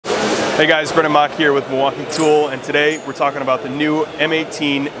Hey guys, Brennan Mock here with Milwaukee Tool, and today we're talking about the new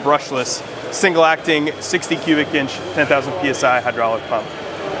M18 brushless single acting 60 cubic inch 10,000 psi hydraulic pump.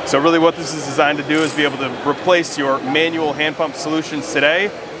 So really what this is designed to do is be able to replace your manual hand pump solutions today,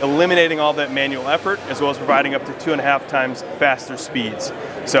 eliminating all that manual effort, as well as providing up to 2.5 times faster speeds.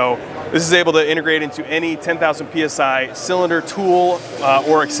 So this is able to integrate into any 10,000 psi cylinder, tool,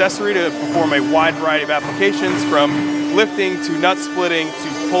 or accessory to perform a wide variety of applications, from lifting to nut splitting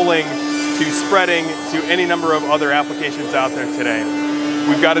to pulling to spreading to any number of other applications out there today.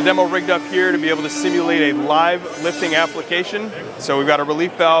 We've got a demo rigged up here to be able to simulate a live lifting application. So we've got a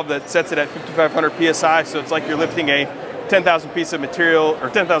relief valve that sets it at 5,500 psi, so it's like you're lifting a 10,000 piece of material or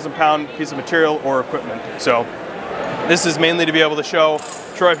 10,000 pound piece of material or equipment. So this is mainly to be able to show,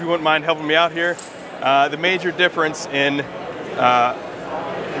 Troy, if you wouldn't mind helping me out here, the major difference in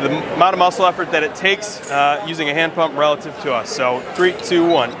the amount of muscle effort that it takes using a hand pump relative to us. So 3, 2,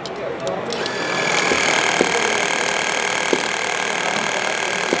 1.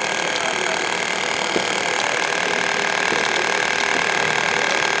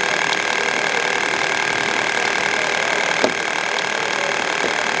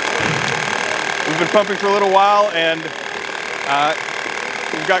 We've been pumping for a little while, and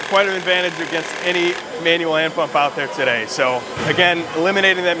we've got quite an advantage against any manual hand pump out there today. So again,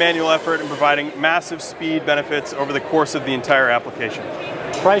 eliminating that manual effort and providing massive speed benefits over the course of the entire application.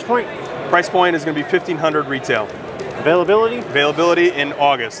 Price point? Price point is going to be $1,500 retail. Availability? Availability in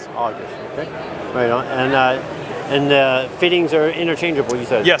August. August, okay. Right on. And fittings are interchangeable, you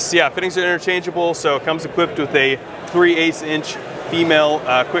said? Yes, yeah, fittings are interchangeable, so it comes equipped with a 3/8 inch female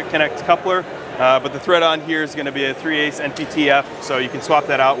quick connect coupler. But the thread on here is going to be a 3/8 NPTF, so you can swap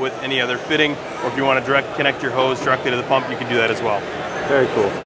that out with any other fitting, or if you want to direct connect your hose directly to the pump, you can do that as well. Very cool.